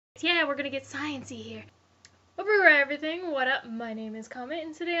Yeah, we're gonna get sciencey here. Over everything, what up? My name is Comet,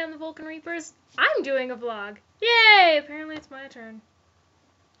 and today on the Vulcan Reapers, I'm doing a vlog. Yay! Apparently it's my turn.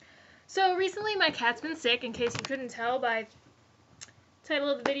 So recently my cat's been sick, in case you couldn't tell by the title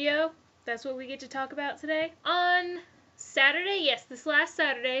of the video. That's what we get to talk about today. On Saturday, yes, this last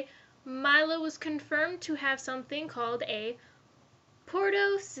Saturday, Milo was confirmed to have something called a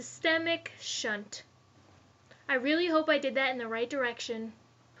portosystemic shunt. I really hope I did that in the right direction.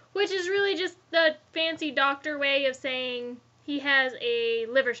 Which is really just the fancy doctor way of saying he has a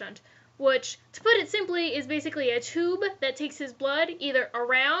liver shunt. Which, to put it simply, is basically a tube that takes his blood either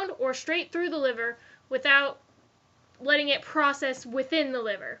around or straight through the liver without letting it process within the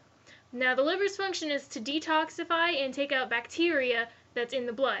liver. Now, the liver's function is to detoxify and take out bacteria that's in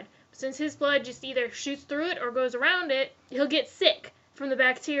the blood. Since his blood just either shoots through it or goes around it, he'll get sick from the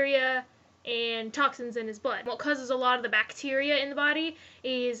bacteria and toxins in his blood. What causes a lot of the bacteria in the body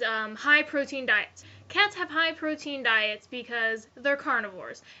is high protein diets. Cats have high protein diets because they're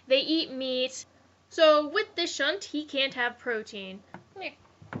carnivores. They eat meat. So with this shunt, he can't have protein. Come here.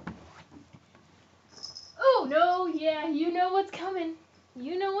 Oh no, yeah, you know what's coming.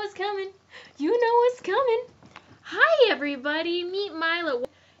 You know what's coming. You know what's coming. Hi everybody, meet Milo.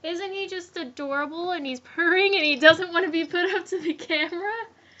 Isn't he just adorable and he's purring and he doesn't want to be put up to the camera?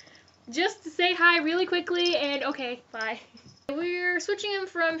 Just to say hi really quickly and okay, bye. We're switching him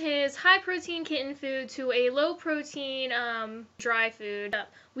from his high protein kitten food to a low protein dry food.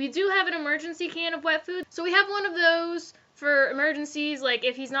 We do have an emergency can of wet food, so we have one of those for emergencies, like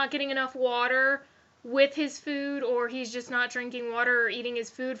if he's not getting enough water with his food, or he's just not drinking water or eating his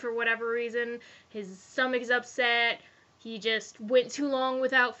food for whatever reason, his stomach's upset, he just went too long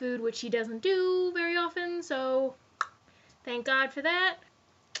without food, which he doesn't do very often, so thank God for that.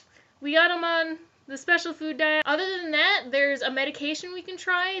 We got him on the special food diet. Other than that, there's a medication we can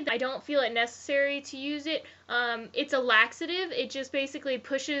try. I don't feel it necessary to use it. It's a laxative. It just basically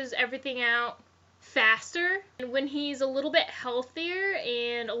pushes everything out faster. And when he's a little bit healthier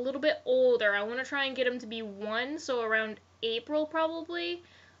and a little bit older, I want to try and get him to be 1, so around April probably.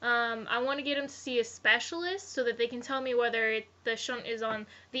 I want to get him to see a specialist so that they can tell me whether the shunt is on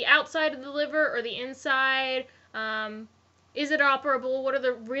the outside of the liver or the inside. Is it operable? What are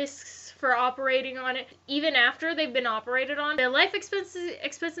the risks for operating on it? Even after they've been operated on, the life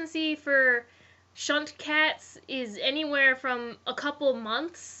expectancy for shunt cats is anywhere from a couple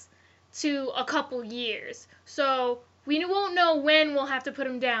months to a couple years. So we won't know when we'll have to put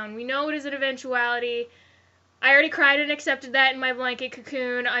them down. We know it is an eventuality. I already cried and accepted that in my blanket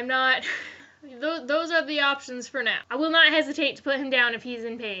cocoon. I'm not... Those are the options for now. I will not hesitate to put him down if he's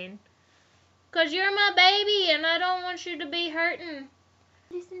in pain. 'Cause you're my baby and I don't want you to be hurting.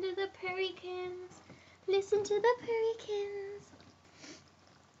 Listen to the purricans. Listen to the purricans.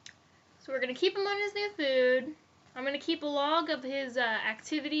 So we're going to keep him on his new food. I'm going to keep a log of his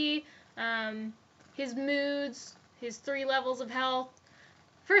activity, his moods, his 3 levels of health.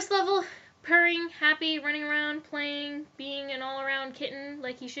 First level, purring, happy, running around, playing, being an all-around kitten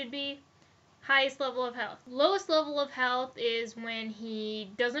like he should be. Highest level of health. Lowest level of health is when he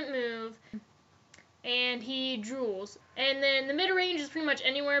doesn't move and he drools. And then the mid-range is pretty much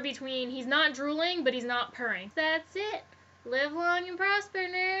anywhere between he's not drooling, but he's not purring. That's it. Live long and prosper,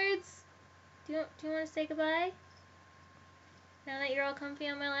 nerds. Do you want to say goodbye? Now that you're all comfy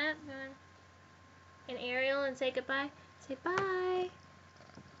on my lap, and Ariel, and say goodbye. Say bye.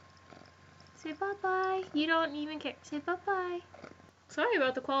 Say bye-bye. You don't even care. Say bye-bye. Sorry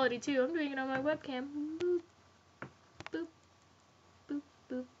about the quality, too. I'm doing it on my webcam. Boop. Boop. Boop.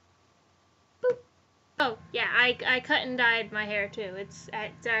 Boop. Boop. Oh, yeah, I cut and dyed my hair, too. It's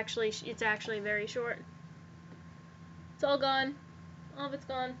actually very short. It's all gone. All of it's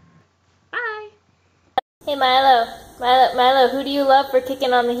gone. Bye! Hey, Milo, who do you love for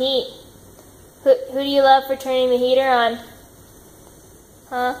kicking on the heat? Who do you love for turning the heater on?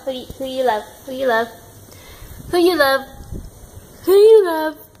 Huh? Who do you love? Who you love? Who you love? Who do you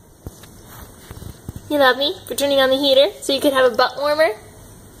love? You love me for turning on the heater so you could have a butt warmer?